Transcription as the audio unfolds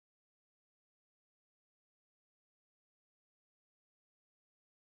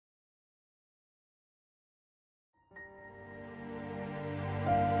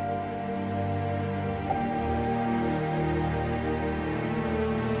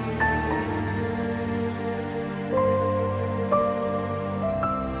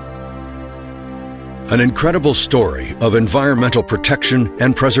An incredible story of environmental protection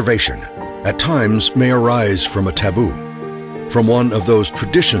and preservation at times may arise from a taboo, from one of those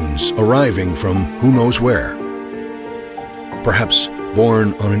traditions arriving from who knows where. Perhaps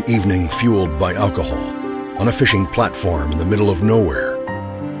born on an evening fueled by alcohol, on a fishing platform in the middle of nowhere,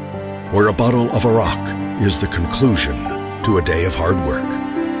 where a bottle of Arak is the conclusion to a day of hard work.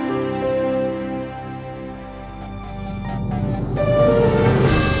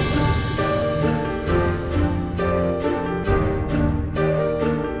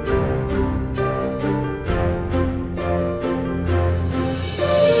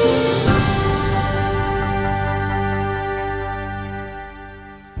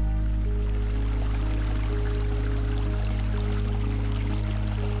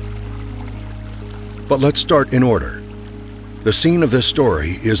 But let's start in order. The scene of this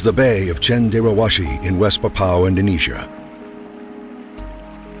story is the Bay of Cenderawasih in West Papua, Indonesia.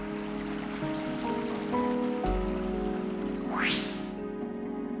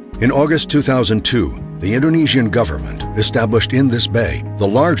 In August 2002, the Indonesian government established in this bay the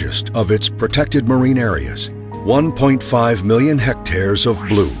largest of its protected marine areas, 1.5 million hectares of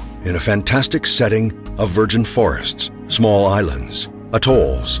blue in a fantastic setting of virgin forests, small islands,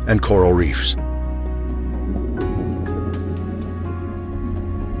 atolls, and coral reefs.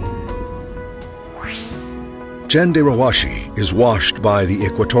 Cenderawasih is washed by the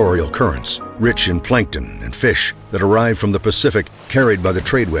equatorial currents, rich in plankton and fish that arrive from the Pacific carried by the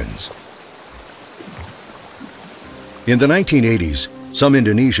trade winds. In the 1980s, some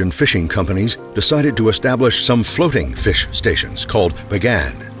Indonesian fishing companies decided to establish some floating fish stations called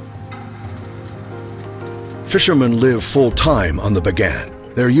bagan. Fishermen live full-time on the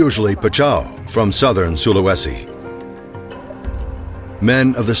bagan. They're usually Pecao from southern Sulawesi.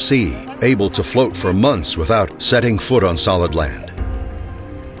 Men of the sea, able to float for months without setting foot on solid land.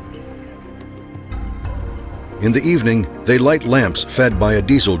 In the evening, they light lamps fed by a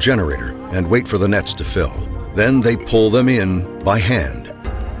diesel generator and wait for the nets to fill. Then they pull them in by hand.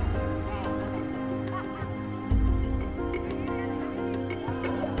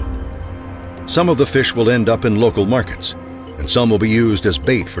 Some of the fish will end up in local markets, and some will be used as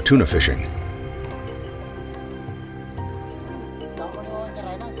bait for tuna fishing.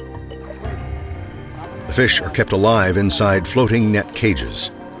 The fish are kept alive inside floating net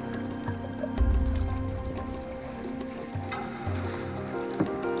cages.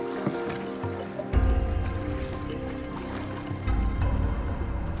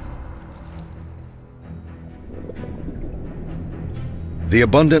 The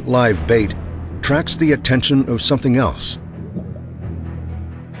abundant live bait attracts the attention of something else.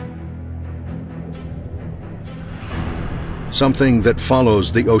 Something that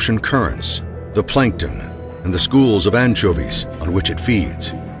follows the ocean currents, the plankton, and the schools of anchovies on which it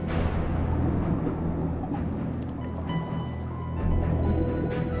feeds.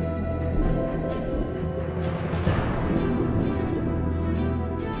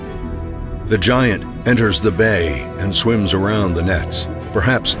 The giant enters the bay and swims around the nets,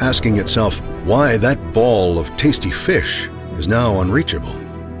 perhaps asking itself why that ball of tasty fish is now unreachable.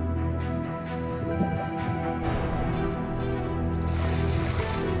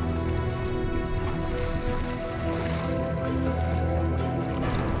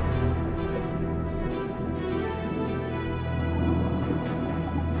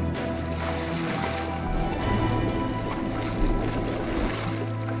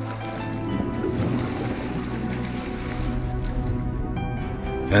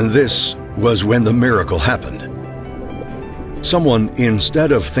 And this was when the miracle happened. Someone,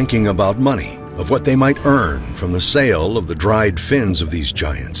 instead of thinking about money, of what they might earn from the sale of the dried fins of these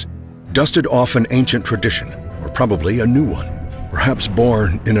giants, dusted off an ancient tradition, or probably a new one, perhaps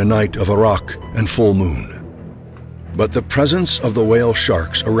born in a night of Arak and full moon. But the presence of the whale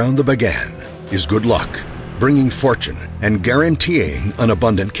sharks around the bagan is good luck, bringing fortune and guaranteeing an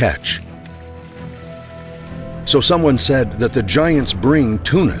abundant catch. So someone said that the giants bring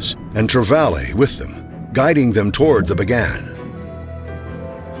tunas and trevally with them, guiding them toward the bagan.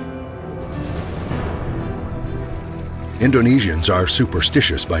 Indonesians are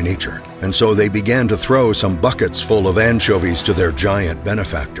superstitious by nature, and so they began to throw some buckets full of anchovies to their giant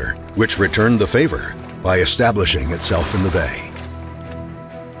benefactor, which returned the favor by establishing itself in the bay.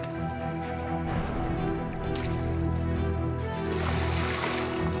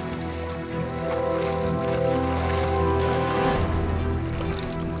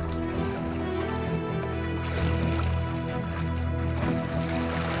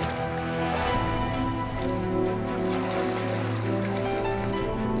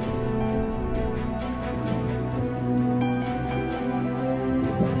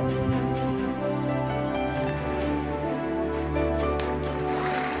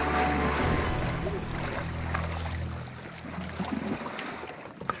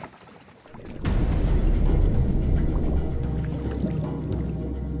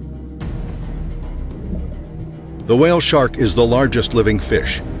 The whale shark is the largest living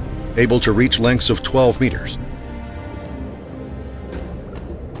fish, able to reach lengths of 12 meters.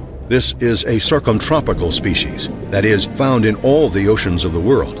 This is a circumtropical species, that is, found in all the oceans of the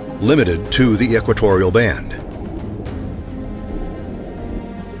world, limited to the equatorial band.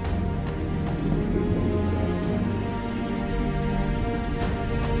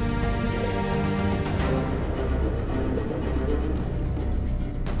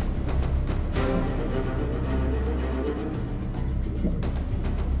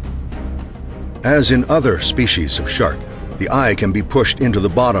 As in other species of shark, the eye can be pushed into the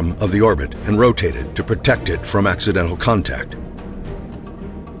bottom of the orbit and rotated to protect it from accidental contact.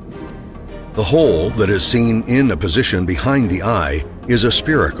 The hole that is seen in a position behind the eye is a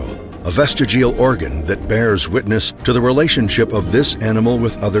spiracle, a vestigial organ that bears witness to the relationship of this animal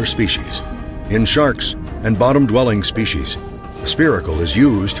with other species. In sharks and bottom-dwelling species, a spiracle is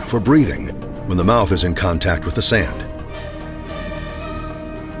used for breathing when the mouth is in contact with the sand.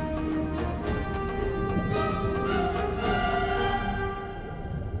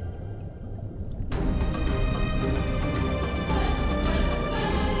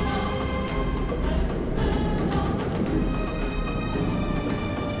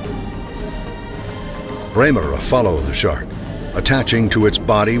 MARMARA follow the shark, attaching to its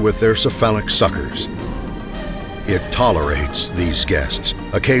body with their cephalic suckers. It tolerates these guests,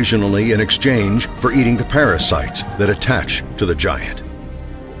 occasionally in exchange for eating the parasites that attach to the giant.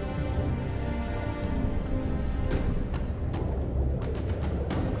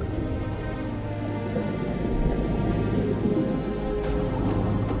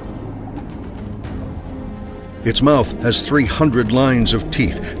 Its mouth has 300 lines of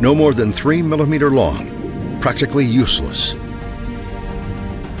teeth, no more than 3 millimeters long, practically useless.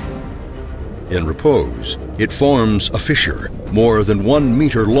 In repose, it forms a fissure more than 1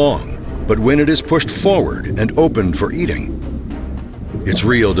 meter long, but when it is pushed forward and opened for eating, its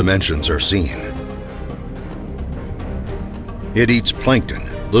real dimensions are seen. It eats plankton,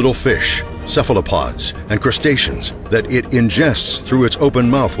 little fish, cephalopods, and crustaceans that it ingests through its open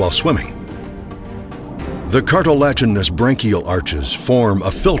mouth while swimming. The cartilaginous branchial arches form a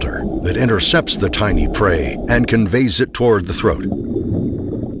filter that intercepts the tiny prey and conveys it toward the throat.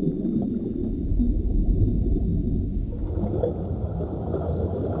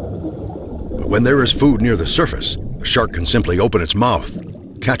 But when there is food near the surface, the shark can simply open its mouth,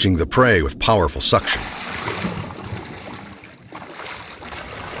 catching the prey with powerful suction.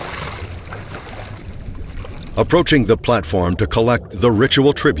 Approaching the platform to collect the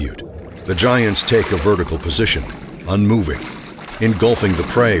ritual tribute, the giants take a vertical position, unmoving, engulfing the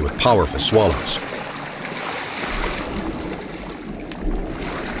prey with powerful swallows.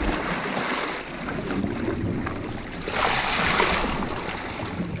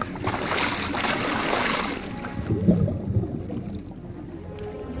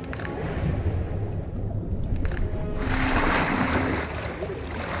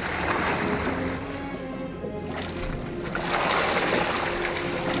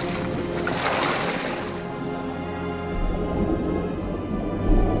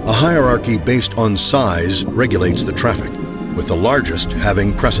 A hierarchy based on size regulates the traffic, with the largest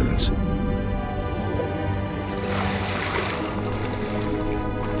having precedence.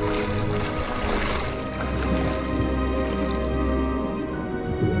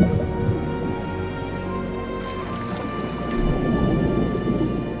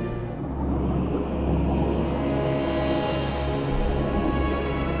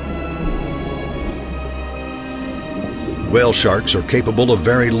 Whale sharks are capable of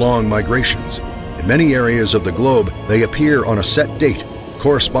very long migrations. In many areas of the globe, they appear on a set date,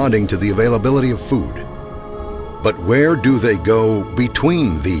 corresponding to the availability of food. But where do they go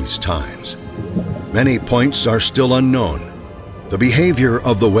between these times? Many points are still unknown. The behavior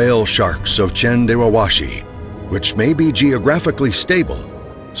of the whale sharks of Cendewawashi, which may be geographically stable,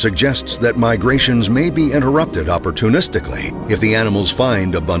 suggests that migrations may be interrupted opportunistically if the animals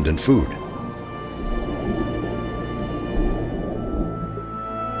find abundant food.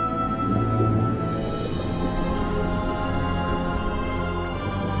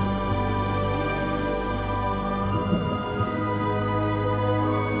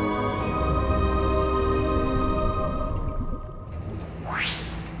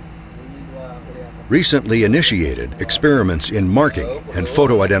 Recently initiated experiments in marking and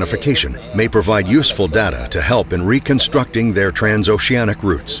photo identification may provide useful data to help in reconstructing their transoceanic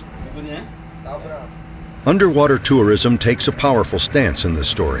routes. Underwater tourism takes a powerful stance in this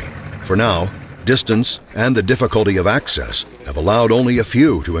story. For now, distance and the difficulty of access have allowed only a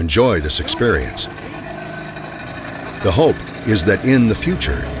few to enjoy this experience. The hope is that in the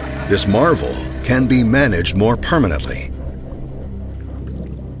future, this marvel can be managed more permanently.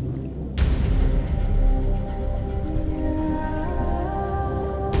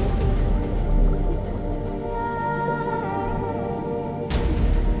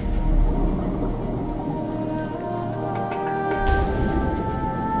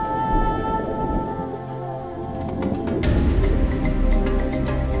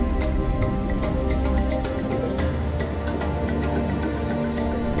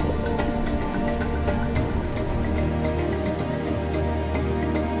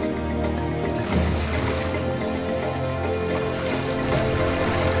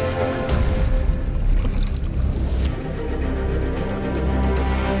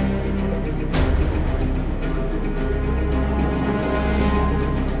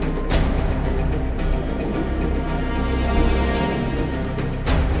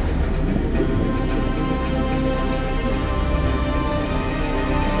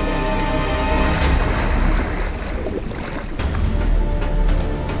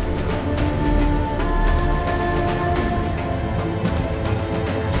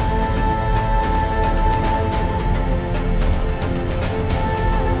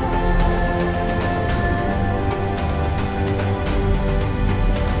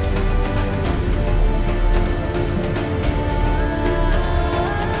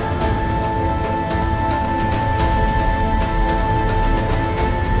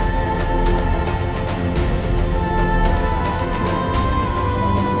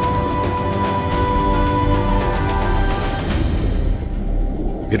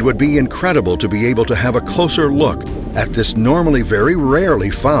 It would be incredible to be able to have a closer look at this normally very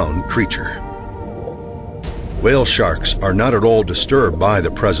rarely found creature. Whale sharks are not at all disturbed by the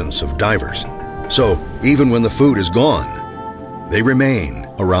presence of divers, so even when the food is gone, they remain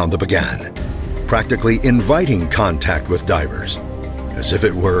around the bagan, practically inviting contact with divers, as if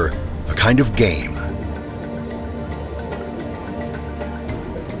it were a kind of game.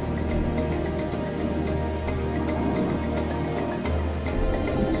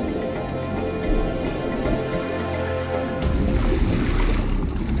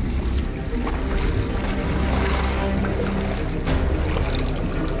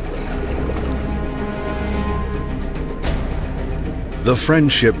 The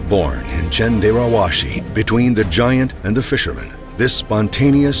friendship born in Cenderawasih between the giant and the fisherman, this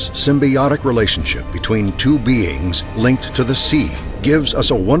spontaneous, symbiotic relationship between two beings linked to the sea, gives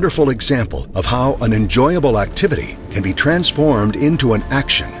us a wonderful example of how an enjoyable activity can be transformed into an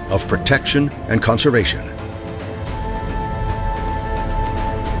action of protection and conservation.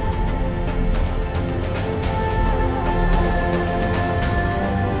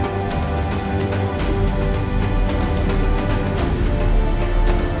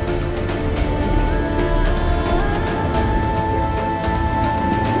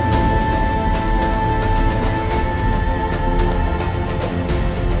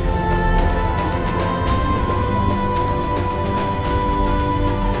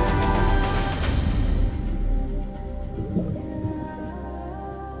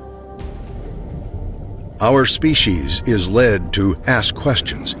 Our species is led to ask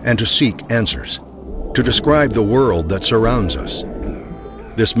questions and to seek answers, to describe the world that surrounds us.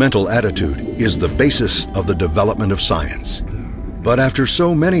 This mental attitude is the basis of the development of science. But after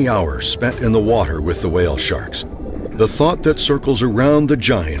so many hours spent in the water with the whale sharks, the thought that circles around the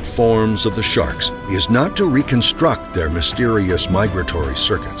giant forms of the sharks is not to reconstruct their mysterious migratory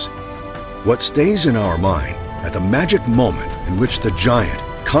circuits. What stays in our mind at the magic moment in which the giant,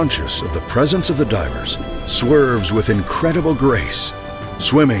 conscious of the presence of the divers, swerves with incredible grace,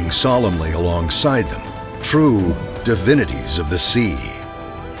 swimming solemnly alongside them, true divinities of the sea,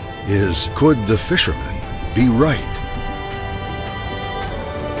 is, could the fisherman be right?